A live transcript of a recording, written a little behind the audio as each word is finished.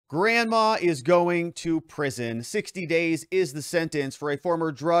Grandma is going to prison. 60 days is the sentence for a former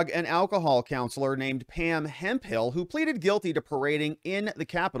drug and alcohol counselor named Pam Hemphill, who pleaded guilty to parading in the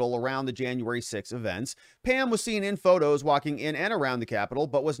Capitol around the January 6 events. Pam was seen in photos walking in and around the Capitol,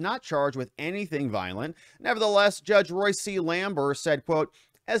 but was not charged with anything violent. Nevertheless, Judge Royce C. Lambert said, quote,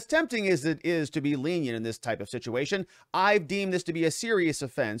 "As tempting as it is to be lenient in this type of situation, I've deemed this to be a serious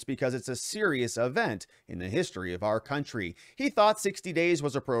offense because it's a serious event in the history of our country." He thought 60 days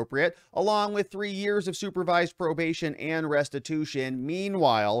was appropriate, along with 3 years of supervised probation and restitution.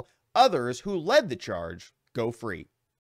 Meanwhile, others who led the charge go free.